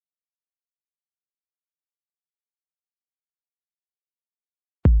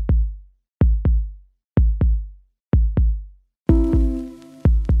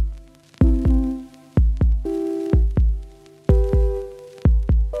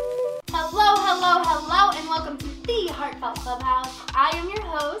Clubhouse. I am your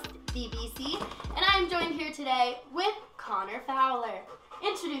host, BBC, and I am joined here today with Connor Fowler.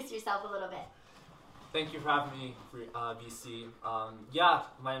 Introduce yourself a little bit. Thank you for having me, BC.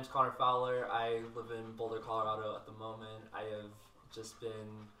 My name's Connor Fowler. I live in Boulder, Colorado at the moment. I have just been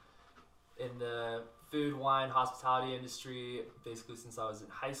in the food, wine, hospitality industry basically since I was in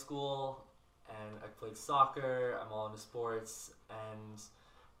high school, and I played soccer. I'm all into sports, and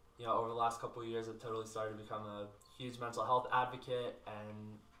over the last couple of years, I've totally started to become a huge mental health advocate,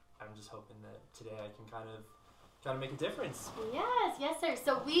 and I'm just hoping that today I can kind of make a difference. Yes, sir.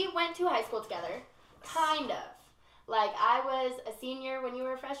 So we went to high school together, kind of. Like, I was a senior when you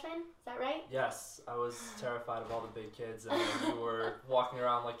were a freshman, is that right? Yes, I was terrified of all the big kids, and you were walking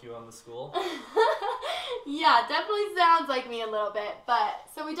around like you owned the school. Yeah, definitely sounds like me a little bit, but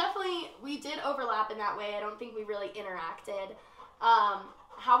so we did overlap in that way. I don't think we really interacted.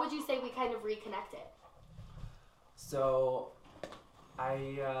 How would you say we kind of reconnected? So,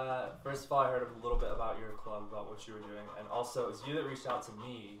 first of all, I heard a little bit about your club, about what you were doing, and also it was you that reached out to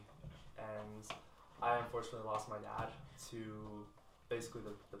me, and I unfortunately lost my dad to basically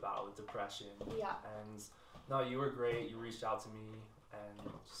the battle with depression. Yeah. And no, you were great. You reached out to me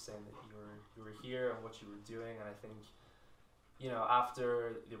and just saying that you were here and what you were doing, and I think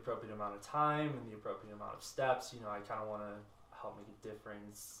after the appropriate amount of time and the appropriate amount of steps, I kind of want to help make a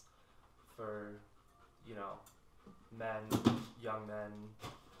difference for men, young men,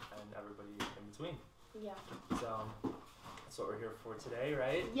 and everybody in between. Yeah. So that's what we're here for today,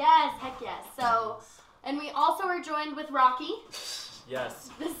 right? Yes, heck yes. So, and we also are joined with Rocky. Yes.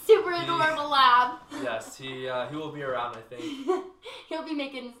 The super adorable lab. Yes, he will be around, I think. He'll be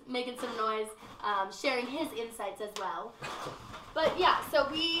making some noise, sharing his insights as well. But yeah, so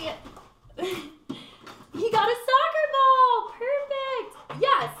he got a soccer ball. Perfect.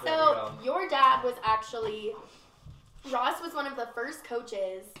 Yeah. So your dad was actually. Ross was one of the first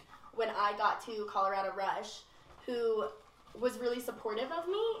coaches when I got to Colorado Rush who was really supportive of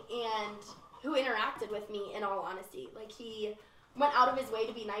me and who interacted with me, in all honesty. Like, he went out of his way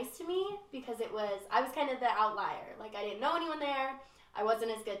to be nice to me because I was kind of the outlier. Like, I didn't know anyone there. I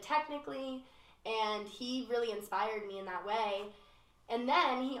wasn't as good technically, and he really inspired me in that way. And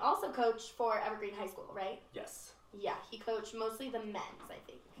then he also coached for Evergreen High School, right? Yes. Yeah, he coached mostly the men's, I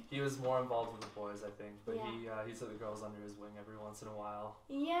think. He was more involved with the boys, I think, but yeah. he took the girls under his wing every once in a while.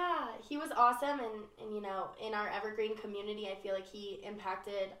 Yeah, he was awesome, and in our Evergreen community, I feel like he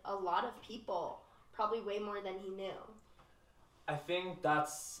impacted a lot of people, probably way more than he knew. I think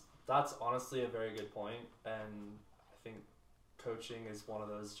that's honestly a very good point, and I think coaching is one of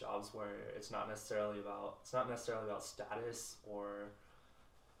those jobs where it's not necessarily about status or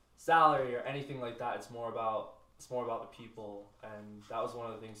salary or anything like that. It's more about the people, and that was one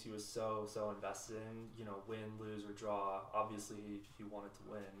of the things he was so invested in. Win, lose, or draw. Obviously, he wanted to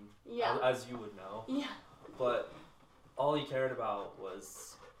win, yeah, as you would know. Yeah. But all he cared about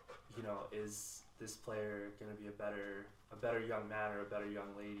was, is this player going to be a better young man or a better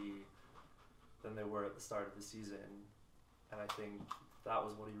young lady than they were at the start of the season? And I think that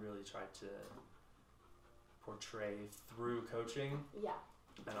was what he really tried to portray through coaching. Yeah.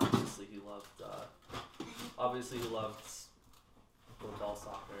 And obviously he loved football,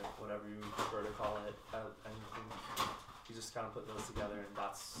 soccer, whatever you prefer to call it. And I think he just kind of put those together, and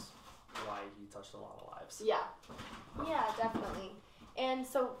that's why he touched a lot of lives. Yeah, definitely. And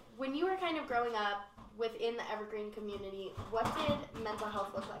so when you were kind of growing up within the Evergreen community, what did mental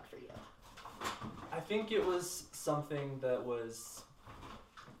health look like for you? I think it was something that was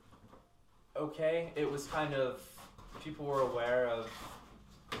okay. It was kind of, people were aware of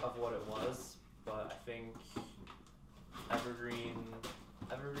what it was, but I think Evergreen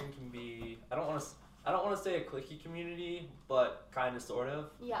can be, I don't want to say a cliquey community, but kind of, sort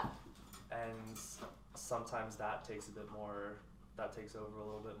of. Yeah. And sometimes that takes over a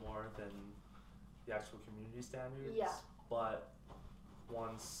little bit more than the actual community standards. Yeah. But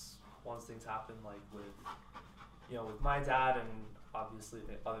once things happen, like with my dad, and obviously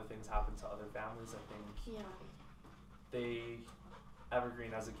other things happen to other families, I think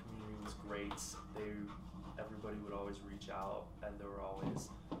Evergreen as a community was great. Everybody would always reach out, and there were always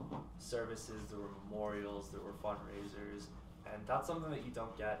services, there were memorials, there were fundraisers, and that's something that you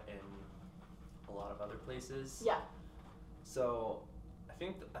don't get in a lot of other places. Yeah. So I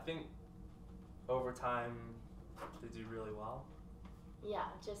think over time they do really well. Yeah,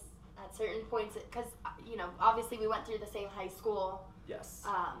 just at certain points, because obviously we went through the same high school. Yes.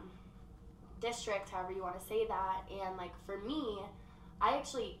 District, however you want to say that, and like for me, I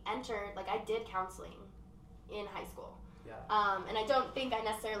actually I did counseling in high school. Yeah. And I don't think I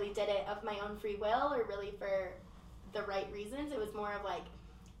necessarily did it of my own free will or really for the right reasons. It was more of like,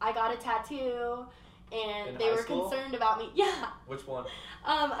 I got a tattoo, and In they high were school? concerned about me. Yeah. Which one?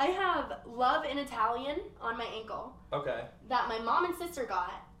 I have love in Italian on my ankle Okay. that my mom and sister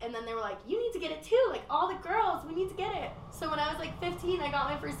got, and then they were like, you need to get it too, like all the girls, we need to get it. So when I was like 15, I got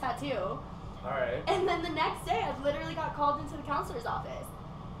my first tattoo. Alright. And then the next day, I literally got called into the counselor's office.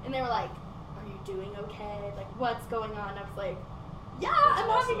 And they were like, are you doing okay? Like, what's going on? I was like, yeah, That's I'm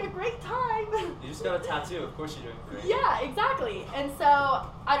awesome. having a great time. You just got a tattoo. Of course you're doing great. Yeah, exactly. And so,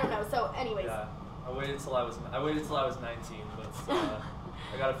 I don't know. So anyways. Yeah. I waited till I was 19, but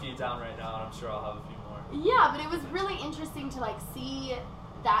I got a few down right now, and I'm sure I'll have a few more. Yeah, but it was really interesting to like see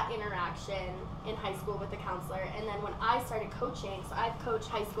that interaction in high school with the counselor. And then when I started coaching, so I've coached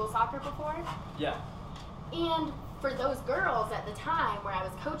high school soccer before. Yeah. And for those girls at the time where I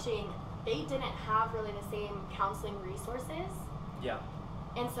was coaching, they didn't have really the same counseling resources. Yeah.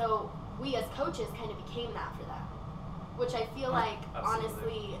 And so we as coaches kind of became that for them, which I feel like,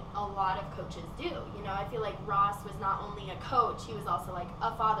 honestly, a lot of coaches do. You know, I feel like Ross was not only a coach, he was also like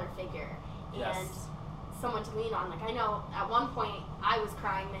a father figure and someone to lean on. Like, I know at one point I was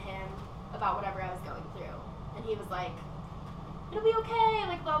crying to him about whatever I was going through, and he was like, it'll be okay,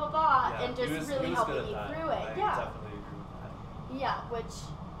 like blah, blah, blah, and just really helping me through it. I definitely agree with that. Yeah, which,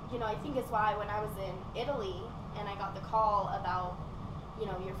 you know, I think is why when I was in Italy and I got the call about, you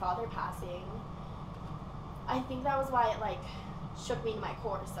know, your father passing, I think that was why it, like, shook me to my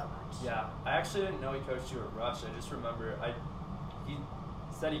core so much. Yeah, I actually didn't know he coached you at Rush. I just remember he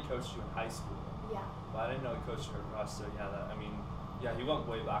said he coached you in high school. Yeah. But I didn't know he coached you at Rush, so yeah, he went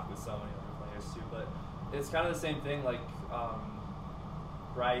way back with so many other players too. But it's kind of the same thing, like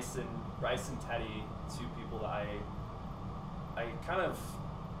Bryce and Teddy, two people that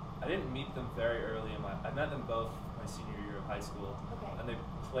I didn't meet them very early I met them both my senior year of high school. Okay. And they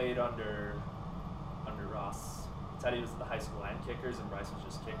played under Ross. Teddy was the high school line kickers and Bryce was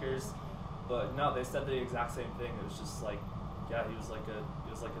just kickers. But no, they said the exact same thing. It was just like, yeah, he was like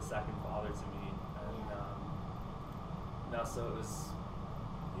a second father to me. And so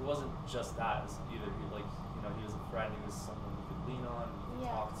he wasn't just that either. He was a friend. He was someone we could lean on, we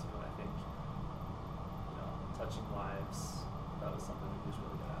could talk to. And I think, touching lives, that was something he was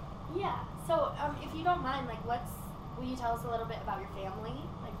really good at. Yeah. So, if you don't mind, like, will you tell us a little bit about your family,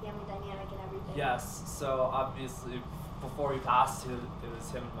 like family dynamic and everything? Yes. So obviously, before he passed, it was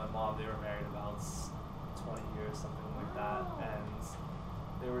him and my mom. They were married about 20 years, something like that. And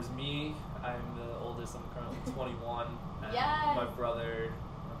there was me. I'm the oldest. I'm currently 21. And Yes. my brother's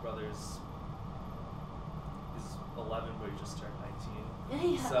he's 11, but he just turned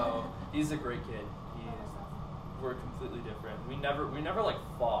 19. Yeah. So he's a great kid. We're completely different. We never like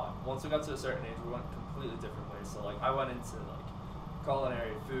fought. Once we got to a certain age, we went completely different ways. So like I went into like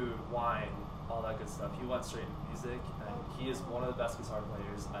culinary, food, wine, all that good stuff. He went straight into music, and he is one of the best guitar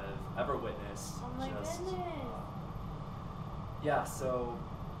players I've ever witnessed. Oh my goodness. Yeah, so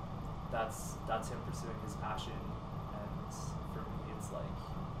that's him pursuing his passion, and for me, it's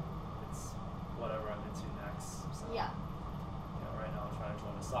whatever I'm into next. So, Yeah. Right now I'm trying to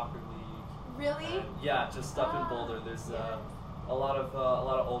join a soccer league. Really? And yeah, just up in Boulder. There's a lot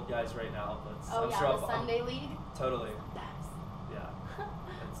of old guys right now, but I'm sure the Sunday League. Totally. Best. Yeah,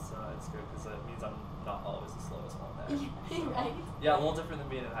 it's good because it means I'm not always the slowest one there. So, Right. yeah, a little different than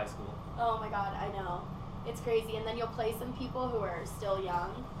being in high school. Oh my God, I know. It's crazy, and then you'll play some people who are still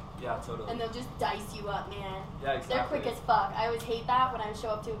young. Yeah, totally. And they'll just dice you up, man. Yeah, exactly. They're quick as fuck. I always hate that when I show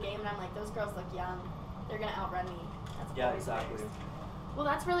up to a game and I'm like, those girls look young. They're gonna outrun me. That's Exactly. hilarious. Well,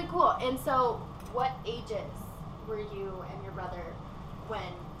 that's really cool. And so, what ages were you and your brother when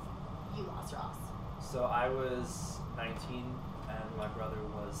you lost Ross? So I was 19 and my brother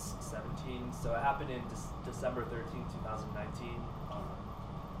was 17. So it happened in December 13, 2019.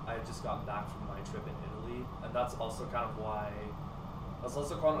 I had just gotten back from my trip in Italy, and that's also kind of why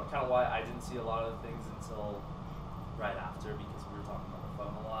I didn't see a lot of the things until right after, because we were talking on the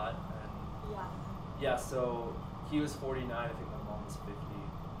phone a lot. And yeah, so he was 49. I think my mom was 50.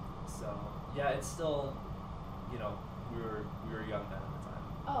 So yeah, it's still, we were young then at the time.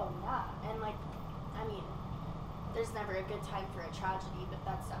 Oh yeah, and like, I mean, there's never a good time for a tragedy, but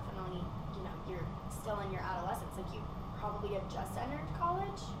that's definitely, you're still in your adolescence. Like, you probably have just entered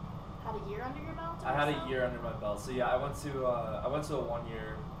college, had a year under your belt. I had a year under my belt. So yeah, I went to a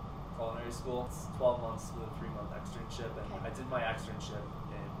 1-year culinary school. It's 12 months with a 3-month externship, and I did my externship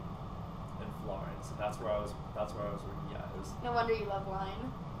in Florence, and that's where I was working. Yeah, it was. No wonder you love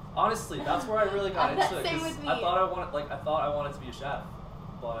wine. Honestly, that's where I really got into it. Same with me. I thought I wanted to be a chef,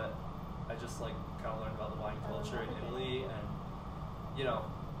 but I just kind of learned about the wine culture in Italy, and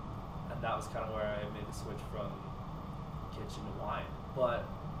and that was kind of where I made the switch from kitchen to wine. But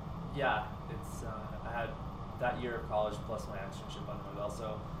yeah, it's I had that year of college plus my externship under my belt,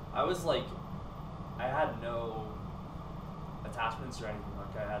 so I was like, I had no attachments or anything.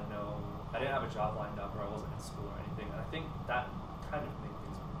 Like I didn't have a job lined up, or I wasn't in school or anything. And I think that kind of made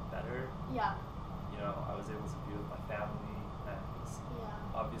things better. Yeah. You know, I was able to be with my family, and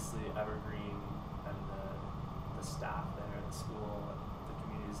obviously Evergreen and the staff there at the school and the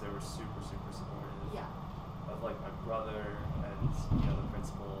communities, they were super supportive. Yeah. Of like my brother and the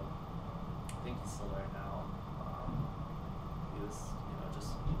principal. I think he's still there now. He was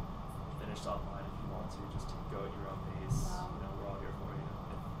just finished online if you want to, just to go at your own pace. Wow. We're all here for you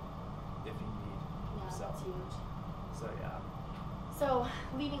if you need. Yeah, So, that's huge. So yeah. So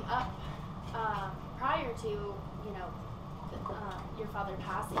leading up, prior to your father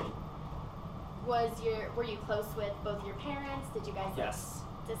passing, were you close with both your parents? Did you guys Yes.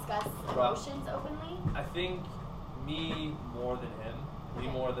 discuss emotions openly? I think me more than him. Me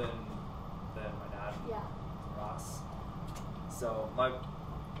Okay. more than my dad. Yeah. Ross. So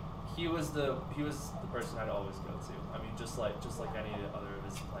he was the person I'd always go to. I mean, just like any other of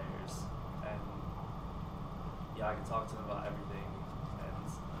his players, and yeah, I could talk to him about everything. And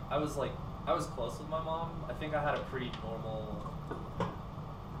I was close with my mom. I think I had a pretty normal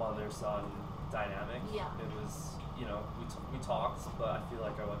mother-son dynamic. Yeah. It was, we talked, but I feel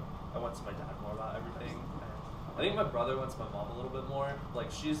like I went to my dad more about everything. And I think my brother went to my mom a little bit more.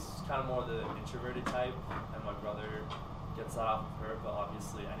 Like, she's kind of more the introverted type, and my brother gets that off of her. But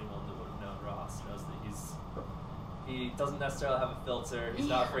obviously, anyone that would have known Ross knows that he doesn't necessarily have a filter. He's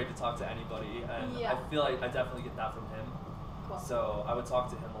not afraid to talk to anybody, and I feel like I definitely get that from him. Cool. So I would talk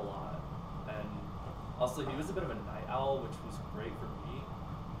to him a lot, and also he was a bit of a night owl, which was great for me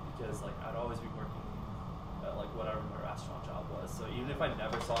because like I'd always be working at like whatever my restaurant job was. So even if I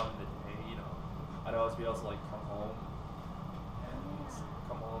never saw him in the day, I'd always be able to like come home and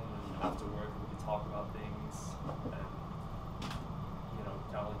after work we could talk about things and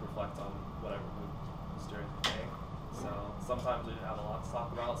kind of like reflect on whatever was during the day. So sometimes we didn't have a lot to talk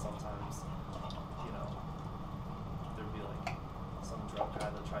about. Sometimes there'd be like some drunk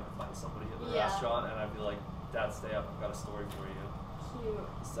guy that tried to fight somebody at the restaurant, and I'd be like, Dad, stay up, I've got a story for you. Cute.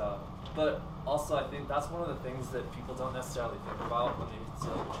 So, but also I think that's one of the things that people don't necessarily think about when they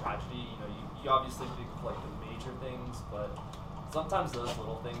see like a tragedy. You obviously think of like the major things, but sometimes those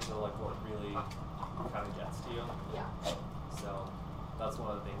little things are like what really kind of gets to you. Yeah. So that's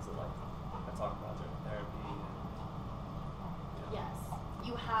one of the things that like I talk about during therapy. And, Yes.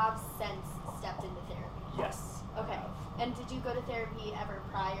 You have since stepped into therapy. Yes. Okay. And did you go to therapy ever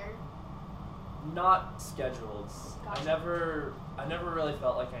prior? Not scheduled. Gotcha. I never really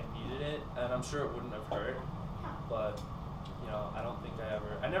felt like I needed it, and I'm sure it wouldn't have hurt. Yeah. But I don't think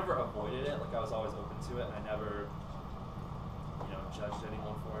I never avoided it. Like I was always open to it, and I never judged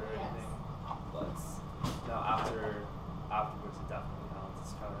anyone for it or anything. But afterwards it definitely helped.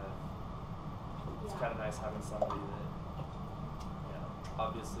 It's kind of nice having somebody that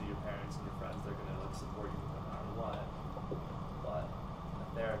obviously your parents and your friends, they're gonna like support you no matter what. But a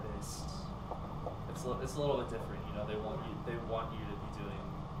therapist, it's a little bit different. They want you to be doing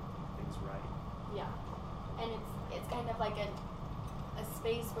things right. Yeah. And it's kind of like a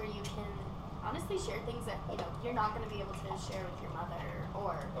space where you can honestly share things that you're not going to be able to share with your mother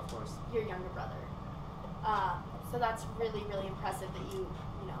or Of course. your younger brother. So that's really impressive that you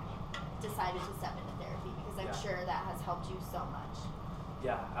decided to step into therapy, because I'm sure that has helped you so much.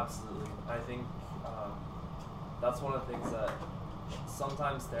 Yeah, absolutely. I think that's one of the things that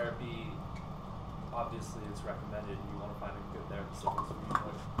sometimes therapy, obviously it's recommended and you want to find a good therapist that works for you,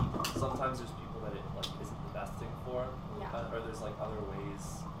 but sometimes there's people that it like isn't the best thing for, or there's like other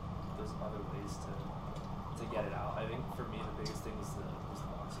ways to get it out. I think for me the biggest thing was the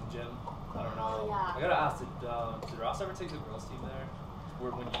boxing gym. I don't know. I gotta ask, did Ross ever take the girls team there?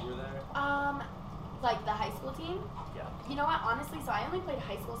 When you were there? Like the high school team? Yeah. You know what, honestly, so I only played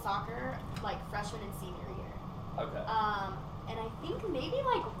high school soccer like freshman and senior year. Okay. And I think maybe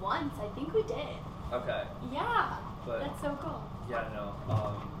like once, I think we did. Okay. Yeah. But that's so cool. Yeah, no.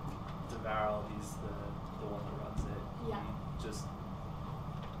 DeVarrell, he's the one that runs it. Yeah. He just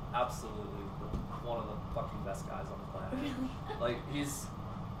absolutely one of the fucking best guys on the planet. Really? Like he's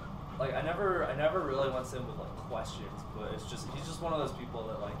like I never really went to him with like questions, but he's just one of those people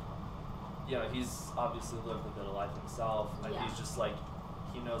that like he's obviously lived a bit of life himself, and he's just like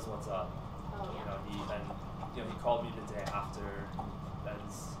he knows what's up. Oh yeah. He called me the day after, and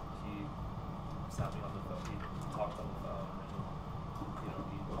he sat me on the phone. He talked on the phone, and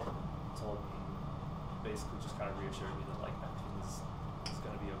he told me, basically just kind of reassured me that like everything is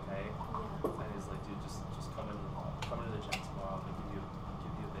gonna be okay. Yeah. And he's like, dude, just come into the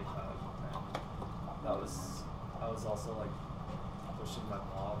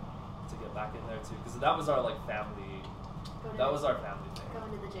that was our like family. That was our family thing.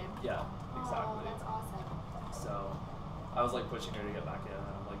 Going to the gym. Yeah, exactly. Oh, that's awesome. So I was like pushing her to get back in,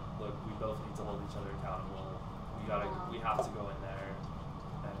 and I'm like, look, we both need to hold each other accountable. We have to go in there,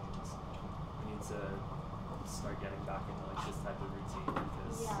 and we need to start getting back into like this type of routine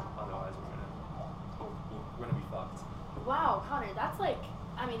because otherwise we're gonna be fucked. Wow, Connor, that's like,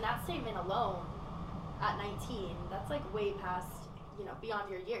 I mean, that statement alone at 19, that's like way past, you know, beyond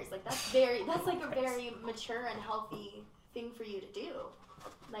your years. Like that's like a very mature and healthy thing for you to do.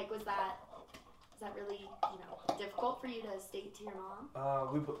 Like, was that really, you know, difficult for you to state to your mom?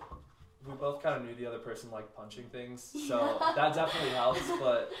 We both kind of knew the other person liked punching things, so that definitely helps.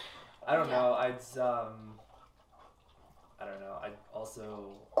 But I don't know. I don't know.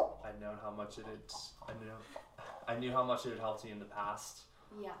 I'd known how much I knew how much it had helped me in the past.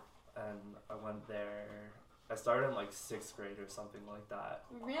 Yeah. And I went there. I started in like 6th grade or something like that.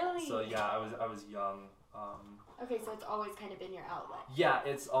 Really? So yeah, I was young. Okay, so it's always kind of been your outlet. Yeah,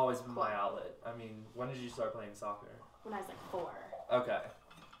 it's always been my outlet. I mean, when did you start playing soccer? When I was like 4. Okay,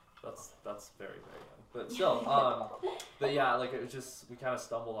 that's very young, but still. But yeah, like it was just we kind of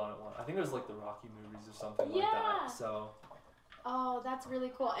stumbled on it one. I think it was like the Rocky movies or something like that. So. Oh, that's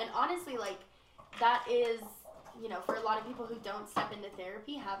really cool. And honestly, like that is, you know, for a lot of people who don't step into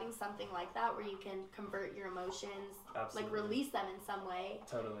therapy, having something like that where you can convert your emotions, like release them in some way,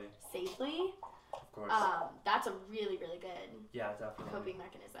 totally safely. Of course. That's a really, really good definitely coping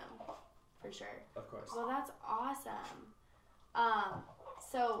mechanism, for sure. Of course. Well, that's awesome.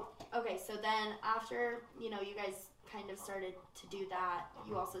 So then after, you know, you guys kind of started to do that,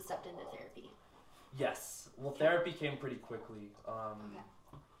 you also stepped into therapy. Yes. Well, therapy came pretty quickly.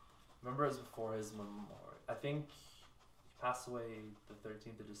 Remember it was before his memorial. I think he passed away the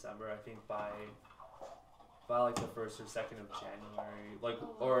 13th of December. I think by like the 1st or 2nd of January, like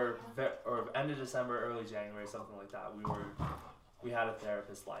or end of December, early January, something like that. We had a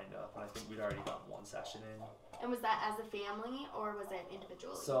therapist lined up, and I think we'd already gotten 1 session in. And was that as a family or was it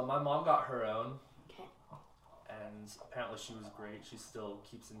individually? So my mom got her own. Okay. And apparently she was great. She still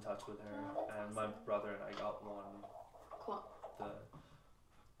keeps in touch with her. And my brother and I got one. Cool.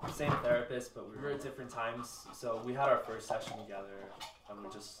 The same therapist, but we were at different times. So we had our first session together, and we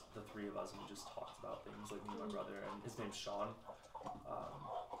just, the 3 of us, and we just talked about things, like me and my brother, and his name's Sean.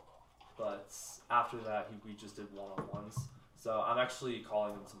 But after that, we just did one-on-ones. So I'm actually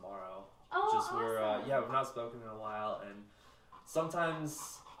calling him tomorrow. Oh, just awesome. we've not spoken in a while, and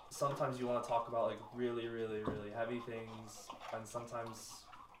sometimes you want to talk about like really, really, really heavy things, and sometimes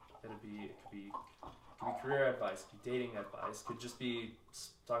it could be career advice, could be dating advice, could just be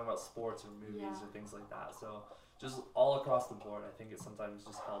talking about sports or movies or things like that. So just all across the board, I think it sometimes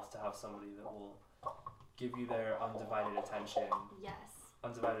just helps to have somebody that will give you their undivided attention. Yes.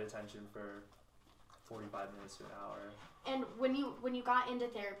 Undivided attention for 45 minutes to an hour. And when you got into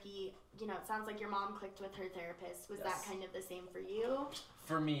therapy, you know, it sounds like your mom clicked with her therapist. Was that kind of the same for you?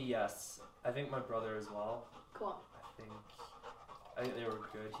 For me, yes. I think my brother as well. Cool. I think they were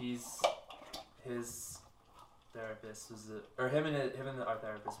good. His therapist was him and our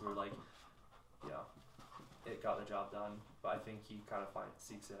therapist were like, it got the job done. But I think he kind of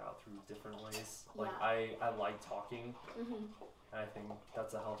seeks it out through different ways. Like I like talking, and I think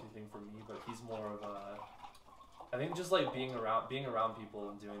that's a healthy thing for me. But he's more of I think just like being around people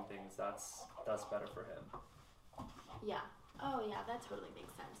and doing things, that's better for him. Yeah. Oh yeah, that totally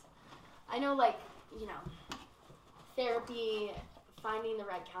makes sense. I know, like, you know, therapy, finding the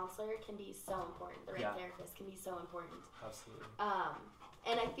right counselor can be so important. The right therapist can be so important. Absolutely.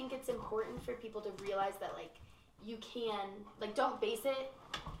 And I think it's important for people to realize that, like, you can, like, don't base it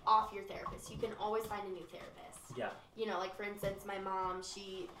off your therapist. You can always find a new therapist. Yeah. You know, like, for instance, my mom,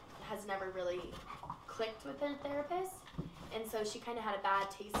 she has never really clicked with her therapist, and so she kind of had a bad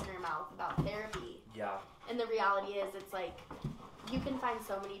taste in her mouth about therapy. Yeah. And the reality is, it's like, you can find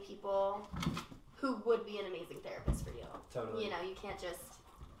so many people who would be an amazing therapist for you. Totally. You know, you can't just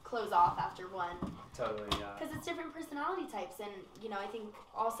close off after one. Totally, yeah. Because it's different personality types, and, you know, I think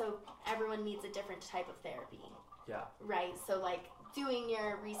also everyone needs a different type of therapy. Yeah. Right? So, like, doing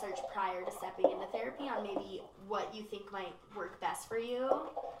your research prior to stepping into therapy on maybe what you think might work best for you,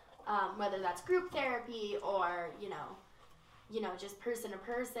 whether that's group therapy or, you know, just person to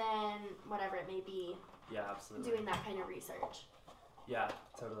person, whatever it may be. Yeah, absolutely. Doing that kind of research. Yeah,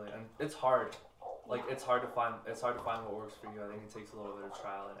 totally. And it's hard. Like, it's hard to find what works for you. I think it takes a little bit of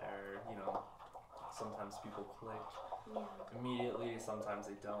trial and error. You know, sometimes people click immediately, sometimes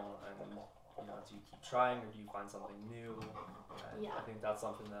they don't. And, you know, do you keep trying or do you find something new? And I think that's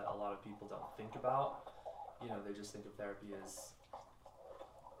something that a lot of people don't think about. You know, they just think of therapy as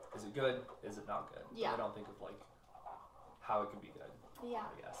is it good? Is it not good? Yeah. They don't think of like how it could be good. Yeah.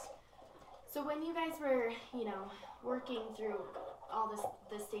 I guess. So when you guys were, working through all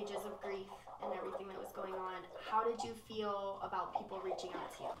the stages of grief and everything that was going on, how did you feel about people reaching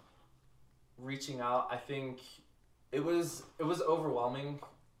out to you? Reaching out, I think it was overwhelming.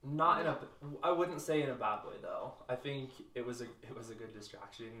 Not in a, I wouldn't say in a bad way though. I think it was a good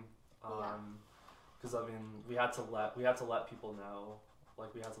distraction. Because I mean, we had to let people know,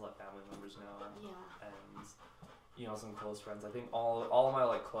 like we had to let family members know, and some close friends. I think all of my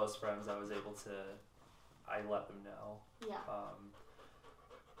like close friends, I let them know. Yeah.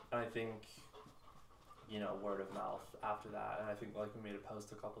 And I think, word of mouth after that, and I think like we made a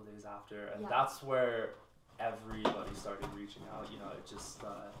post a couple days after, and that's where everybody started reaching out.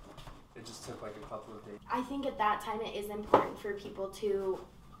 It just took like a couple of days. I think at that time it is important for people to,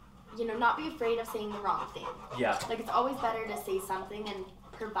 not be afraid of saying the wrong thing. Yeah. Like it's always better to say something and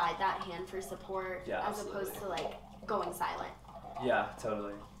provide that hand for support as opposed to like going silent. Yeah,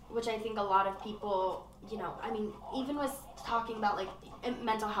 totally. Which I think a lot of people, even with talking about like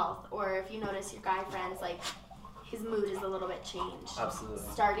mental health, or if you notice your guy friends, like his mood is a little bit changed. Absolutely.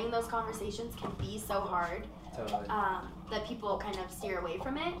 Starting those conversations can be so hard. Totally. That people kind of steer away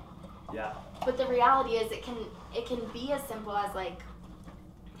from it. Yeah. But the reality is it can be as simple as like,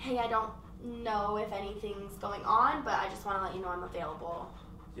 hey, I don't know if anything's going on, but I just want to let you know I'm available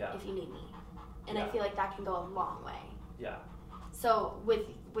if you need me. And I feel like that can go a long way. Yeah. So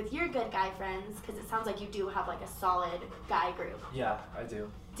with your good guy friends, because it sounds like you do have like a solid guy group. Yeah, I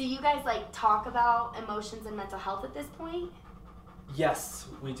do. Do you guys like talk about emotions and mental health at this point?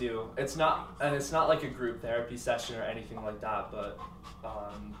 We do. It's not like a group therapy session or anything like that, but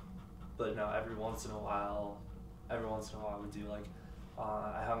no, every once in a while we do like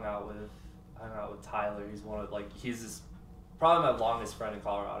I hung out with Tyler. He's probably my longest friend in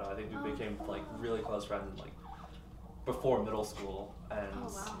Colorado. I think we became like really close friends in like before middle school, and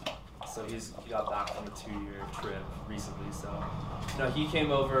so he got back from a 2-year trip recently. So he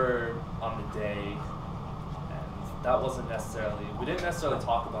came over on the day, and that wasn't necessarily we didn't necessarily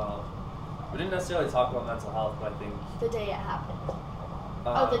talk about mental health, but I think the day it happened.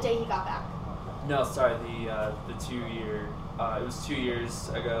 The day he got back. No, sorry, the 2-year. It was 2 years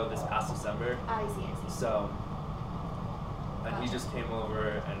ago this past December. I see. So, and he just came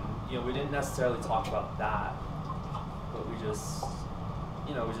over, and we didn't necessarily talk about that, but we just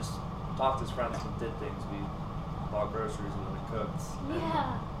talked as friends and did things. We bought groceries and we cooked.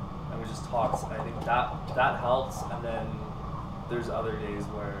 And we just talked. And I think that helps. And then there's other days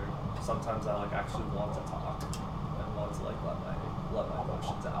where sometimes I like actually want to talk and want to like let my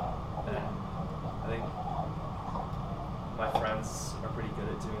emotions out. And I think my friends are pretty good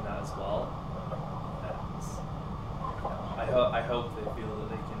at doing that as well. And I hope they feel that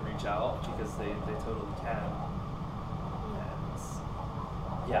they can reach out, because they totally can.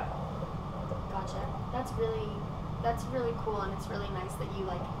 And Gotcha. That's really cool, and it's really nice that you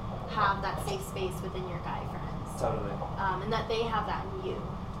like have that safe space within your guy friends. Totally. And that they have that in you.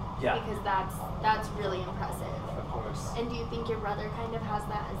 Yeah. Because that's really impressive. Of course. And do you think your brother kind of has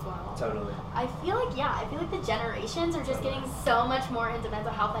that as well? Totally. I feel like the generations are just getting so much more into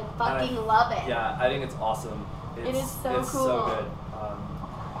mental health. I fucking love it. Yeah, I think it's awesome. It's so cool. So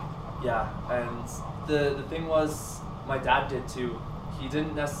good. And the thing was, my dad did too. He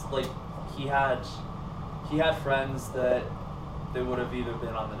didn't necessarily, he had friends that they would have either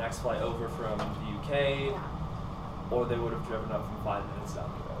been on the next flight over from the UK, or they would have driven up from 5 minutes down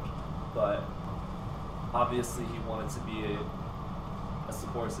the road. But obviously he wanted to be a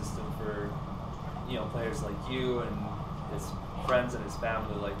support system for players like you and his friends and his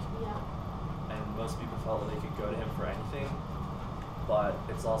family, and most people felt that they could go to him for anything. But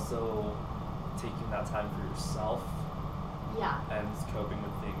it's also taking that time for yourself and coping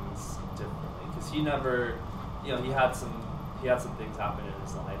with things differently, because he never he had some things happen in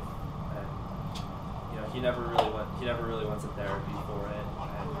his life, and he never really went to therapy for it,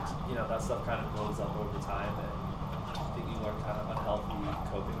 and that stuff kind of builds up over time, and I think you learn kind of unhealthy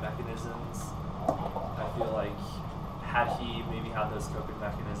coping mechanisms. I feel like had he maybe had those coping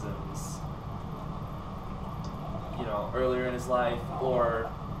mechanisms earlier in his life, or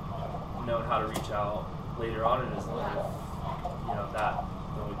known how to reach out later on in his life,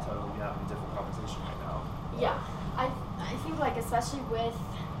 then we'd totally be having a different conversation right now. Yeah, I think like especially with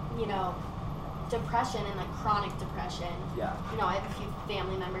depression and like chronic depression. Yeah. I have a few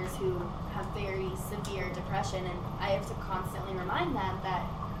family members who have very severe depression, and I have to constantly remind them that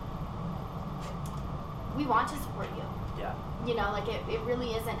we want to support you. Yeah. Like it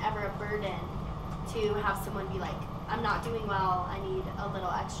really isn't ever a burden to have someone be like, I'm not doing well, I need a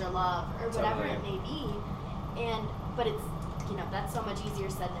little extra love, or whatever it may be. But it's, that's so much easier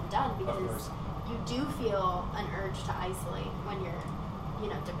said than done, because you do feel an urge to isolate when you're,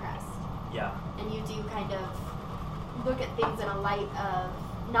 depressed. Yeah. And you do kind of look at things in a light of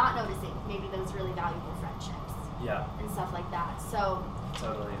not noticing maybe those really valuable friendships. Yeah. And stuff like that. So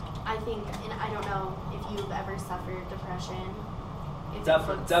totally. I think, and I don't know if you've ever suffered depression.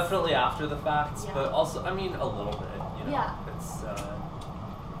 Definitely after the fact, Yeah. but also, I mean, a little bit. Yeah. It's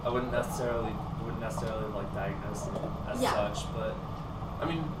I wouldn't necessarily like diagnose it as Yeah. such, but I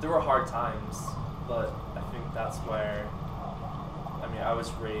mean, there were hard times, but I think that's where, I mean, I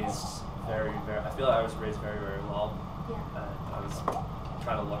was raised I feel like I was raised very, very well. Yeah. And I was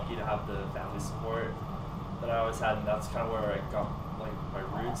kind of lucky to have the family support that I always had, and that's kind of where I got like my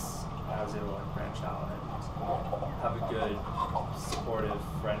roots. I was able to like branch out and have a good supportive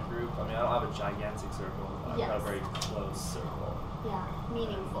friend group. I mean, I don't have a gigantic circle, but I've got a very close circle. Yeah,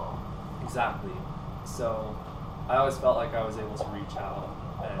 meaningful. Exactly. So I always felt like I was able to reach out,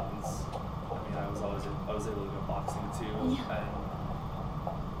 and I mean, I was able to go boxing too, and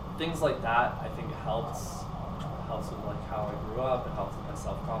things like that. I think helps with like how I grew up. It helps with my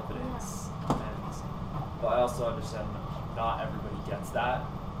self-confidence, but I also understand not everybody gets that.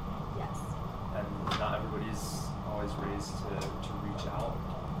 Yes. And not everybody's always raised to reach out.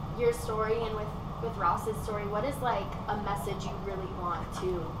 Your story, and with Ross's story, what is like a message you really want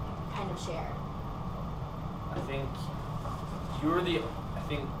to kind of share? I think you are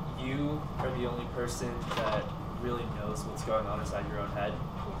the only person that really knows what's going on inside your own head.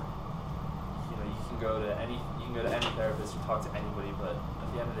 Yeah. You can go to any therapist or talk to anybody, but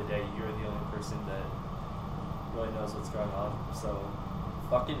at the end of the day, you're the only person that really knows what's going on. So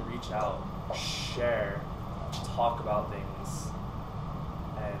fucking reach out, share, talk about things,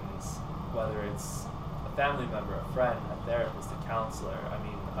 and whether it's a family member, a friend, a therapist, a counselor. I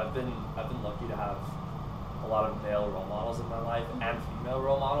mean, I've been lucky to have a lot of male role models in my life and female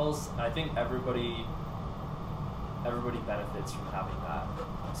role models, and I think everybody benefits from having that.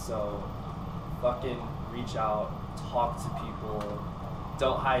 So fucking reach out, talk to people,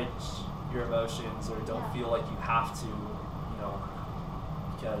 don't hide your emotions, or don't feel like you have to,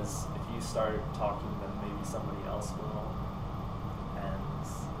 because if you start talking, then maybe somebody else will. And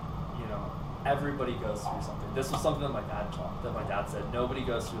everybody goes through something. This was something that my dad said. Nobody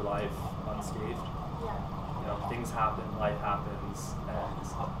goes through life unscathed. Yeah. Things happen, life happens, and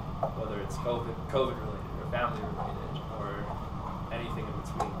whether it's COVID related or family related or anything in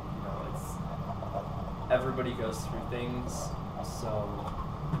between, it's everybody goes through things. So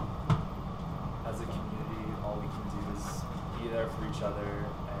as a community, all we can do is be there for each other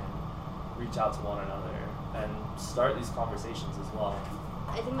and reach out to one another and start these conversations as well.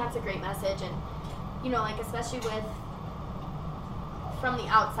 I think that's a great message, and especially from the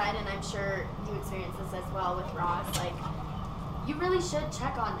outside, and I'm sure you experience this as well with Ross, like, you really should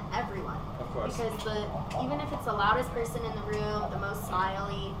check on everyone. Of course. Because even if it's the loudest person in the room, the most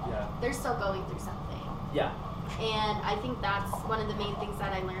smiley, they're still going through something. Yeah. And I think that's one of the main things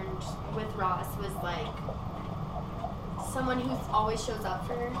that I learned with Ross was like someone who always shows up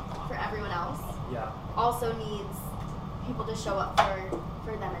for everyone else. Yeah. Also needs people to show up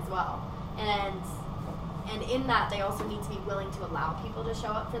for them as well. And in that, they also need to be willing to allow people to show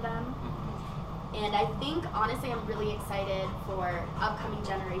up for them. And I think, honestly, I'm really excited for upcoming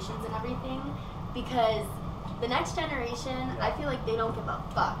generations and everything, because the next generation, I feel like they don't give a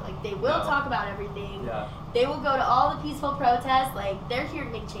fuck. Like, they will talk about everything. Yeah. They will go to all the peaceful protests. Like, they're here to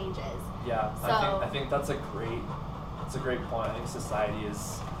make changes. Yeah. So, I think that's a great point. I think society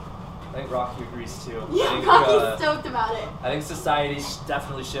is. I think Rocky agrees too. Yeah, Rocky's stoked about it. I think society's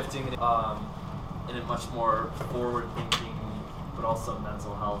definitely shifting in a much more forward-thinking, but also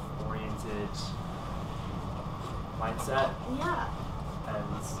mental health-oriented mindset. Yeah. And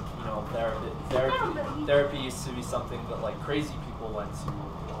therapy used to be something that like crazy people went to,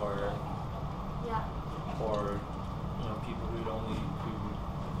 or people who'd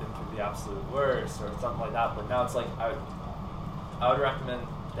been through the absolute worst, or something like that. But now it's like I would recommend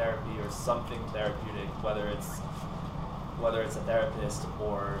therapy or something therapeutic, whether it's a therapist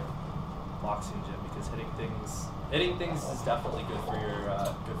or boxing gym, because hitting things is definitely good for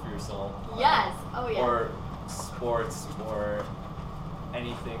your soul. Yes. Oh yeah. Or sports or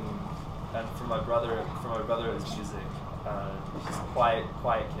anything. And for my brother, it's music. He's a quiet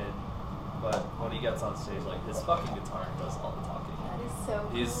kid, but when he gets on stage, like, his fucking guitar does all the talking. That is so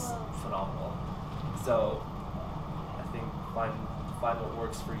cool. He's phenomenal. So I think find what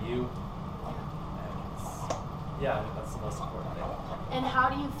works for you. And yeah, I think that's the most important thing. And how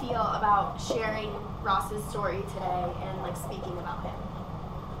do you feel about sharing Ross's story today and like speaking about him?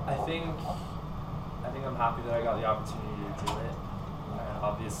 I think I'm happy that I got the opportunity to do it. And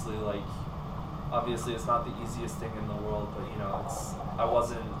obviously it's not the easiest thing in the world, but you know, it's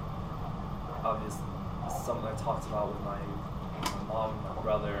something I talked about with my mom, my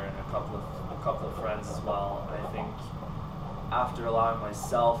brother, and a couple of friends as well. And I think after allowing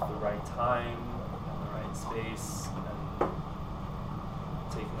myself the right time and the right space and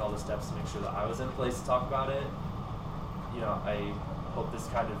taking all the steps to make sure that I was in a place to talk about it, you know, I hope this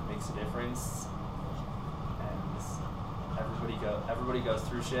kind of makes a difference. And everybody goes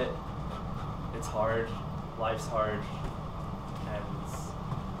through shit. It's hard, life's hard, and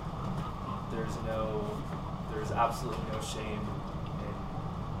there's absolutely no shame in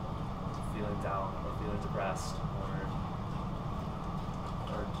feeling down or feeling depressed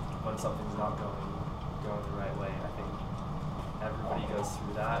or when something's not going the right way. I think everybody goes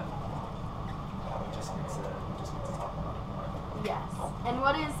through that. We just need to talk about it more. Yes. And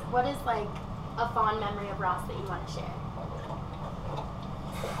what is like a fond memory of Ross that you want to share?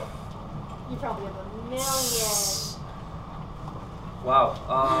 You probably have a million. Wow.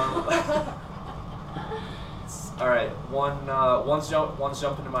 All right. One's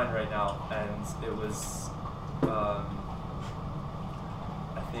jumping to mind right now, and it was. I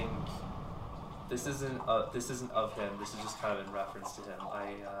think this isn't of him. This is just kind of in reference to him.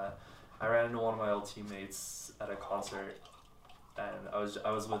 I ran into one of my old teammates at a concert, and I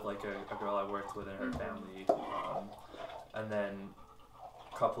was with like a girl I worked with and her family, and then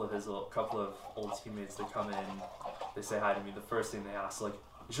a couple of old teammates, they come in, they say hi to me. The first thing they ask, like,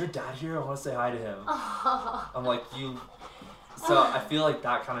 is your dad here? I want to say hi to him. I'm like, you. So I feel like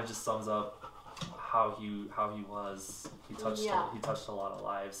that kind of just sums up how he was. He touched a lot of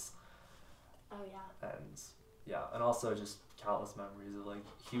lives. Oh yeah. And also just countless memories of like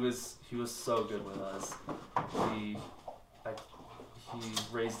he was so good with us. He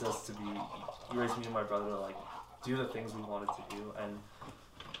raised me and my brother to like do the things we wanted to do, and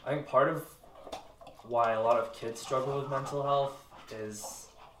I think part of why a lot of kids struggle with mental health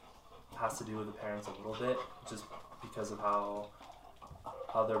has to do with the parents a little bit, just because of how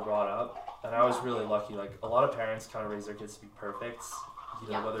they're brought up. And I was really lucky. Like a lot of parents kind of raise their kids to be perfect.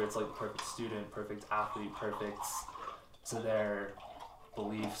 You know, whether it's like perfect student, perfect athlete, perfect to their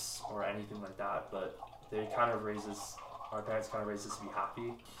beliefs or anything like that. But our parents kind of raise us to be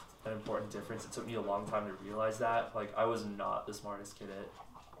happy. An important difference. It took me a long time to realize that. Like I was not the smartest kid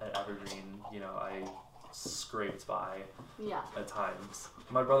at Evergreen. You know, I scraped by at times.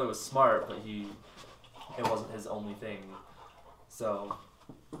 My brother was smart, but it wasn't his only thing. So,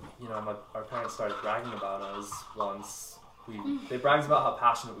 you know, our parents started bragging about us once. They bragged about how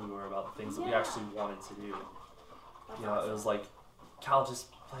passionate we were about the things that we actually wanted to do. You know, it was like, Cal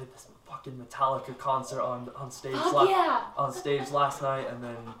just played this fucking Metallica concert on stage last night, and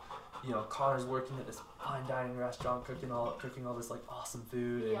then, you know, Connor's working at this fine dining restaurant, cooking all this like awesome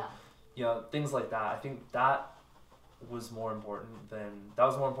food, and you know, things like that. I think that was more important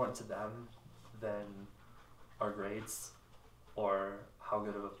to them than our grades or how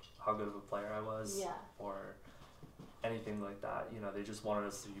good of a player I was, or anything like that. You know, they just wanted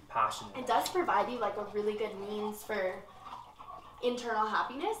us to be passionate. It does provide you like a really good means for internal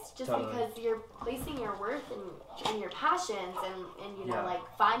happiness, just because you're placing your worth in your passions and you know, like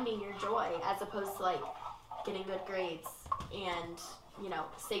finding your joy, as opposed to like getting good grades and, you know,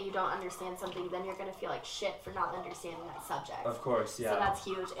 say you don't understand something, then you're gonna feel like shit for not understanding that subject. Of course, yeah. So that's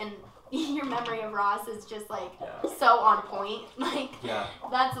huge. And your memory of Ross is just like so on point. Like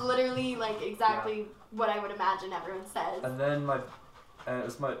that's literally like exactly what I would imagine everyone says. And then it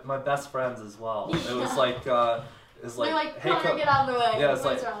was my best friends as well. It was like they're like, hey, Connor, get out of the way. Yeah,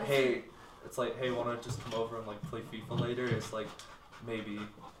 it's like, hey, wanna just come over and like play FIFA later? It's like, maybe.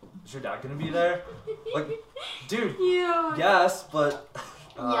 Is your dad gonna be there? Like, dude, yes, but...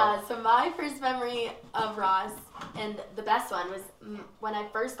 so my first memory of Ross, and the best one, was when I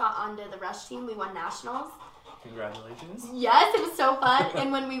first got onto the Rush team. We won nationals. Congratulations. Yes, it was so fun.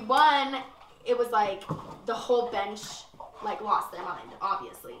 And when we won, it was like the whole bench like lost their mind,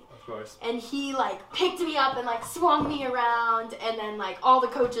 obviously. Of course. And he like picked me up and like swung me around, and then like all the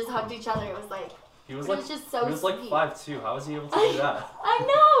coaches hugged each other. It was like... He was just so he was like sweet. 5'2". How was he able to do that? I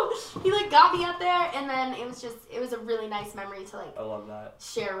know. He like got me up there, and then it was a really nice memory to like. I love that.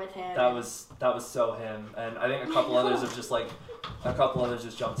 Share with him. That was so him, and I think a couple others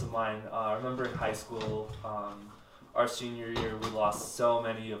just jumped to mind. I remember in high school, our senior year, we lost so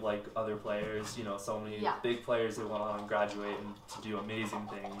many of like other players, you know, so many big players that went on and graduate and to do amazing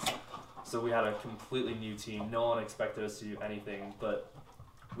things. So we had a completely new team. No one expected us to do anything, but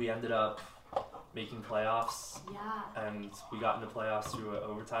we ended up making playoffs. Yeah. And we got into playoffs through an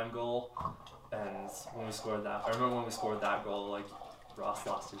overtime goal. And when we scored that, I remember when we scored that goal, like Ross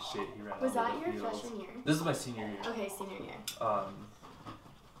lost his shit. He ran. Was that your field. freshman year? This is my senior year. Okay, senior year.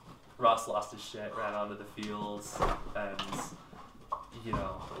 Ross lost his shit, ran onto the fields, and you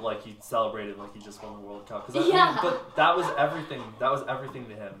know, like he celebrated like he just won the World Cup. I mean, but that was everything. That was everything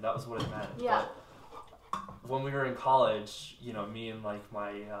to him. That was what it meant. Yeah. But when we were in college, you know, me and like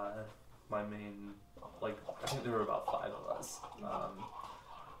my main, like I think there were about 5 of us.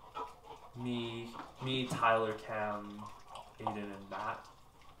 Me, Tyler, Cam, Aiden, and Matt,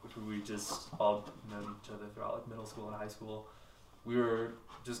 who we just all known each other throughout like middle school and high school. We were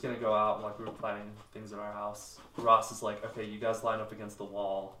just gonna go out and like we were planning things at our house. Ross is like, okay, you guys line up against the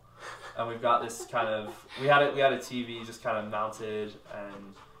wall, and we've got this kind of we had a TV just kind of mounted,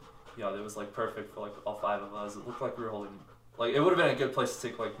 and you know it was like perfect for like all 5 of us. It looked like we were holding like it would have been a good place to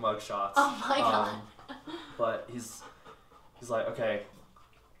take like mug shots. Oh my god! But he's like, okay,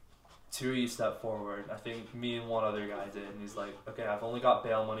 2 of you step forward. I think me and one other guy did, and he's like, okay, I've only got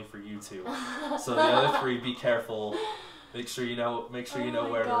bail money for you 2, so the other 3 be careful. Make sure you know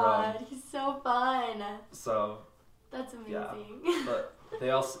where to run. He's so fun. So that's amazing. Yeah, but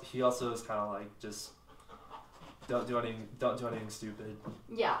he also is kind of like just don't do anything stupid.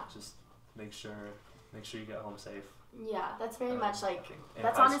 Yeah. Just make sure you get home safe. Yeah, that's very much like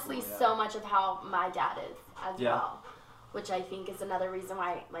that's honestly so much of how my dad is as well, which I think is another reason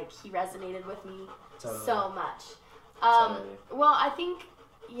why like he resonated with me so much. Well, I think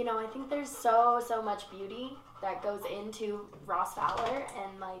there's so much beauty that goes into Ross Fowler,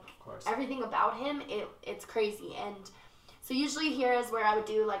 and like everything about him, it's crazy. And so usually here is where I would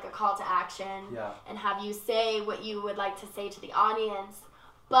do like a call to action and have you say what you would like to say to the audience.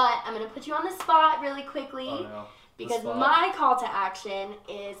 But I'm going to put you on the spot really quickly because my call to action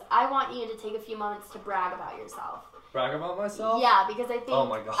is I want you to take a few moments to brag about yourself. Brag about myself? Yeah, because I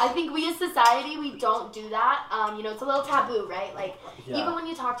think we as society, we don't do that. It's a little taboo, right? Like, even when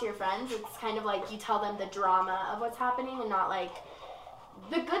you talk to your friends, it's kind of like you tell them the drama of what's happening and not like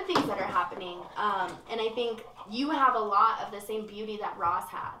the good things that are happening. And I think you have a lot of the same beauty that Ross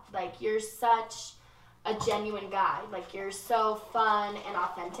had. Like, you're such a genuine guy. Like, you're so fun and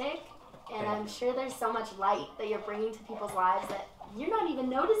authentic. And I'm sure there's so much light that you're bringing to people's lives that you're not even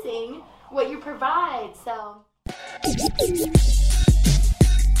noticing what you provide. So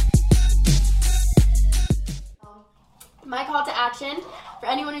my call to action for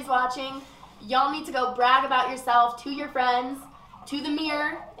anyone who's watching, y'all need to go brag about yourself to your friends, to the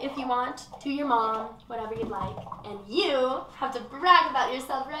mirror if you want, to your mom, whatever you'd like, and you have to brag about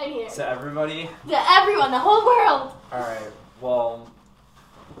yourself right here. To everybody? To everyone, the whole world. Alright, well,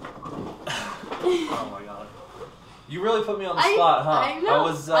 oh my god. You really put me on the spot, huh? I know.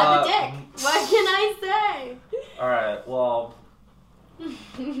 I'm a dick. What can I say? Alright, well,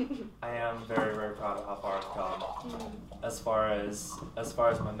 I am very, very proud of how far I've come. As far as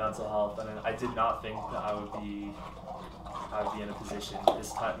my mental health, and I did not think that I would be in a position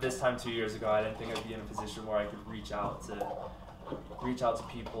this time 2 years ago. I didn't think I'd be in a position where I could reach out to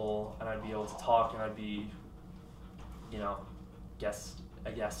people, and I'd be able to talk, and I'd be,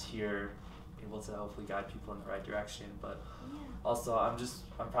 a guest here, able to hopefully guide people in the right direction. But also, I'm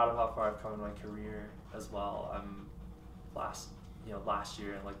proud of how far I've come in my career as well. Last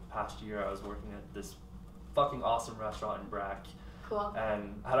year and like the past year, I was working at this fucking awesome restaurant in Brack. Cool.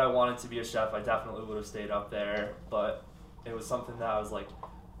 And had I wanted to be a chef, I definitely would have stayed up there. But it was something that I was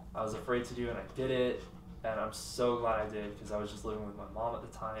afraid to do, and I did it. And I'm so glad I did, because I was just living with my mom at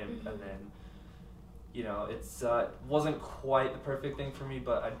the time. And then, it wasn't quite the perfect thing for me,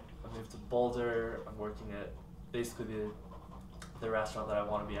 but I moved to Boulder. I'm working at basically the restaurant that I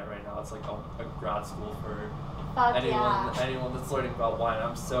want to be at right now. It's like a grad school for anyone that's learning about wine.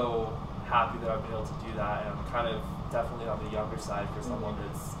 I'm so happy that I've been able to do that, and I'm kind of definitely on the younger side for someone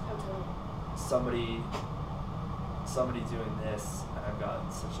that's somebody doing this, and I've got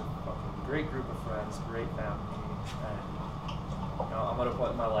such a fucking great group of friends, great family, and I'm at a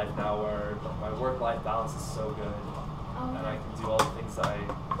point in my life now where my work-life balance is so good, and I can do all the things that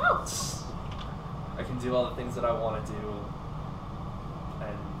I want to do,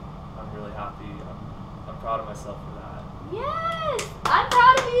 and I'm really happy. I'm proud of myself for that. Yes, I'm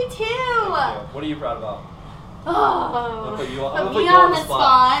proud of you too. Thank you. What are you proud about? Oh, put you on the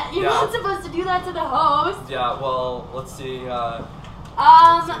spot. You're not supposed to do that to the host. Yeah, well, let's see.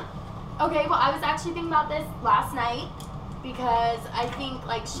 Okay, well, I was actually thinking about this last night because I think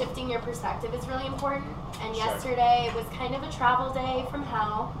like shifting your perspective is really important. And Sure. yesterday was kind of a travel day from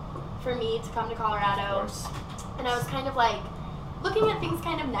hell for me to come to Colorado. Of course. And I was kind of like looking at things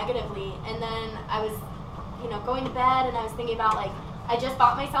kind of negatively. And then I was, going to bed and I was thinking about like, I just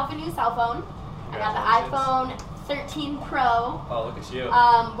bought myself a new cell phone. I got the iPhone 13 Pro. Oh, look at you.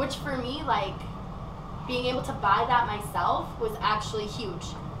 Which for me, like, being able to buy that myself was actually huge.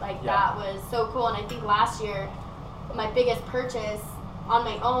 Like, that was so cool. And I think last year, my biggest purchase on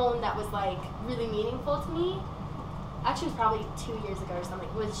my own that was, like, really meaningful to me, actually it was probably 2 years ago or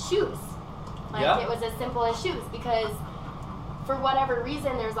something, was shoes. Like, it was as simple as shoes because for whatever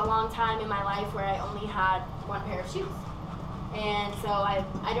reason, there's a long time in my life where I only had one pair of shoes. And so I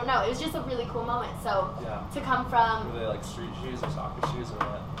don't know, it was just a really cool moment. So to come from... Were they like street shoes or soccer shoes or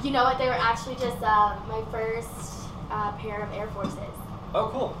what? You know what, they were actually just my first pair of Air Forces. Oh,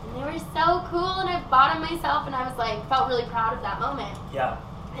 cool. And they were so cool and I bought them myself and I was like, felt really proud of that moment. Yeah.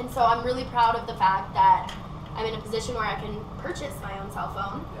 And so I'm really proud of the fact that I'm in a position where I can purchase my own cell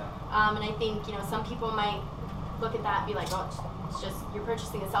phone. Yeah. And I think, some people might look at that and be like, oh, it's just, you're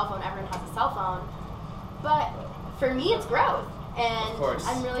purchasing a cell phone, everyone has a cell phone. But for me, it's growth. And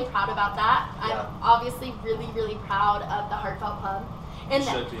I'm really proud about that. I'm obviously really, really proud of the Heartfelt Club. And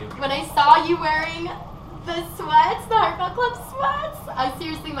when I saw you wearing the sweats, the Heartfelt Club sweats, I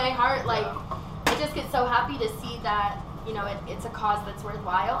seriously, my heart, like, I just get so happy to see that, it's a cause that's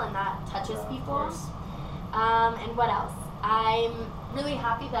worthwhile and that touches people. And what else? I'm really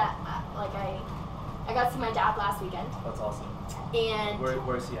happy that, I got to see my dad last weekend. That's awesome. And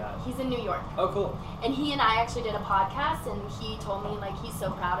where's he at? He's in New York. Oh, cool. And he and I actually did a podcast, and he told me like he's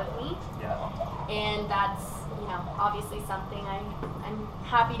so proud of me. Yeah. And that's obviously something I'm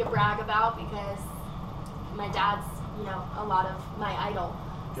happy to brag about because my dad's a lot of my idol.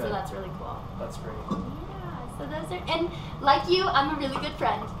 Good. So that's really cool. That's great. Yeah. So those are, and like you, I'm a really good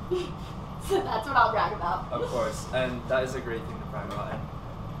friend. So that's what I'll brag about. Of course, and that is a great thing to brag about. And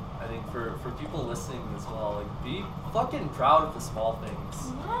I think for people listening as well, like be fucking proud of the small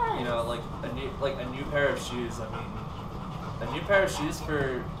things. Yes. Like a new pair of shoes. I mean, a new pair of shoes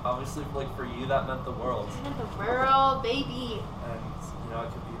for obviously like for you that meant the world. It meant the world, baby. And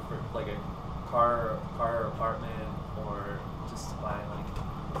it could be for like a car or apartment, or just buying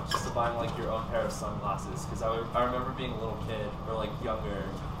like your own pair of sunglasses. Because I remember being a little kid or like younger.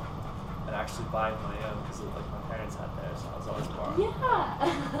 And actually buying my own because like my parents had theirs, so I was always borrowing.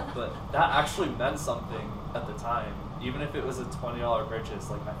 Yeah. But that actually meant something at the time, even if it was a $20 purchase.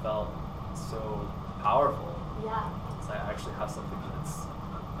 Like I felt so powerful. Yeah. Because I actually have something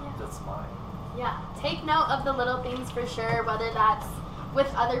that's mine. Yeah. Take note of the little things for sure, whether that's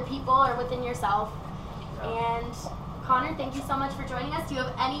with other people or within yourself. Yeah. And Connor, thank you so much for joining us. Do you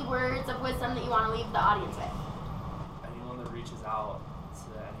have any words of wisdom that you want to leave the audience with? Anyone that reaches out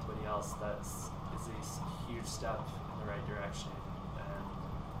to anybody else is a huge step in the right direction, and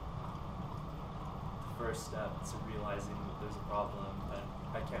the first step to realizing that there's a problem, and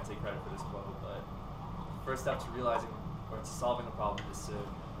I can't take credit for this quote, but the first step to realizing or to solving a problem is to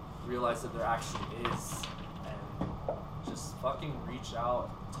realize that there actually is, and just fucking reach out,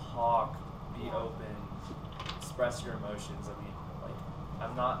 talk, be open, express your emotions. I mean, like,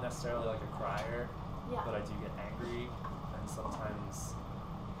 I'm not necessarily like a crier, but I do get angry, and sometimes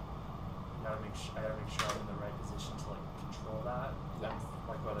I gotta make sure I'm in the right position to like control that. Yes.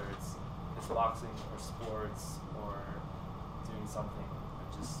 Like whether it's boxing or sports or doing something, and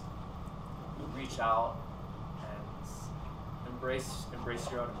just reach out and embrace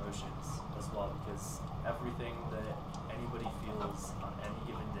your own emotions as well, because everything that anybody feels on any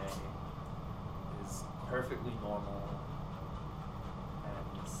given day is perfectly normal, and I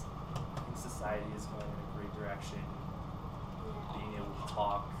think society is going in a great direction. Being able to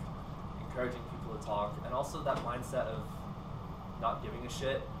talk, encouraging people to talk, and also that mindset of not giving a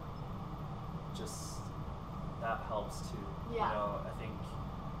shit, just that helps too. Yeah. I think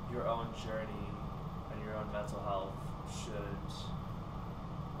your own journey and your own mental health should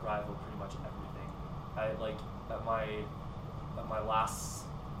rival pretty much everything. I like at my last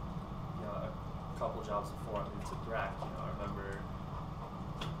a couple jobs before I moved to Breck, I remember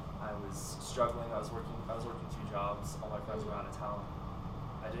I was struggling. I was working 2 jobs. All my friends were out of town.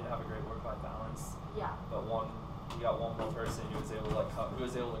 I didn't have a great work-life balance. Yeah. But we got one more person who was able to cover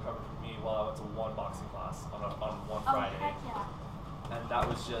for me while I went to one boxing class on one Friday. Heck yeah. And that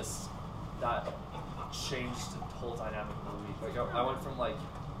was just that changed the whole dynamic of the week. Like I went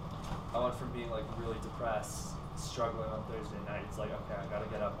from being like really depressed, struggling on Thursday night. It's like, okay, I gotta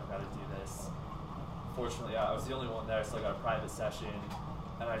get up. I gotta do this. Fortunately, I was the only one there, so I got a private session.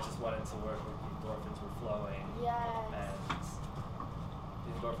 and I just went into work like the endorphins were flowing. Yes. And the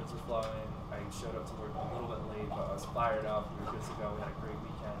endorphins were flowing. I showed up to work a little bit late, but I was fired up. We were good to go. We had a great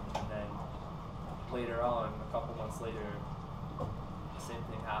weekend. And then later on, a couple months later, the same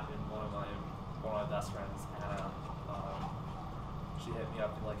thing happened. One of my best friends, Anna, she hit me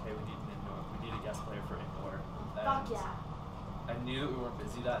up and like, hey, we need a guest player for indoor. And Fuck yeah. I knew we weren't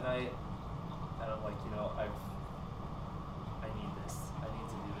busy that night, and I'm like, you know, I need this. I need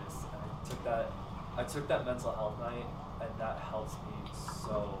to do this. And I took that mental health night, and that helps me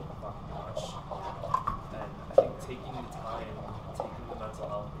so fucking much. And I think taking the time, taking the mental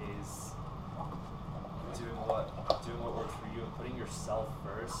health days, doing what works for you, and putting yourself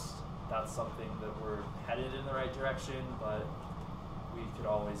first. That's something that we're headed in the right direction, but we could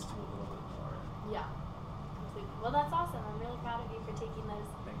always do a little bit more. Yeah. Well, that's awesome. I'm really proud of you for taking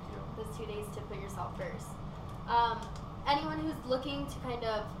Thank you. those 2 days to put yourself first. Anyone who's looking to kind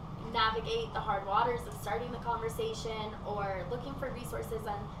of navigate the hard waters of starting the conversation or looking for resources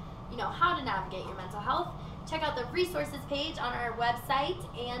on, how to navigate your mental health, check out the resources page on our website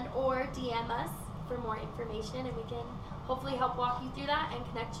and or DM us for more information, and we can hopefully help walk you through that and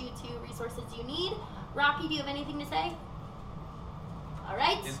connect you to resources you need. Rocky, do you have anything to say? All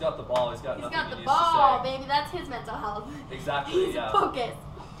right. He's got the ball. He's got He's nothing got he the needs ball, to say. baby. That's his mental health. Exactly. He's yeah. focused.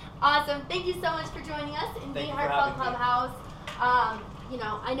 Awesome. Thank you so much for joining us in Thank Be you for Heartfelt having me. Clubhouse.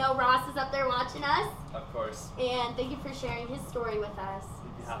 I know Ross is up there watching us, Of course. and thank you for sharing his story with us.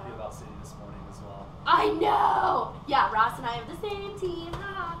 He'd be happy about City this morning as well. I know. Yeah, Ross and I have the same team.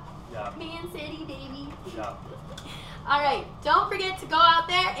 Haha. Yeah. Man City, baby. Yeah. All right. Don't forget to go out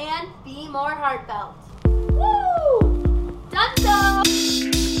there and be more heartfelt. Woo! Done so.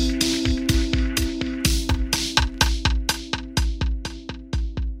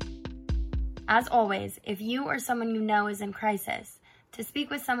 As always, if you or someone you know is in crisis, to speak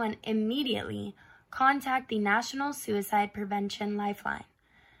with someone immediately, contact the National Suicide Prevention Lifeline,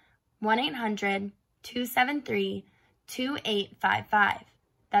 1-800-273-2855.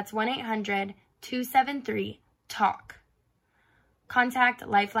 That's 1-800-273-TALK. Contact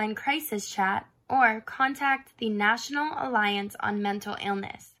Lifeline Crisis Chat or contact the National Alliance on Mental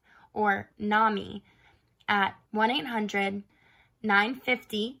Illness, or NAMI, at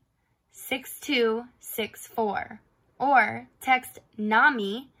 1-800-950-6264, or text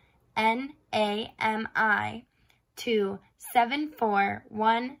NAMI, NAMI, to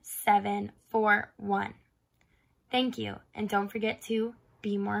 741741. Thank you, and don't forget to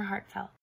be more heartfelt.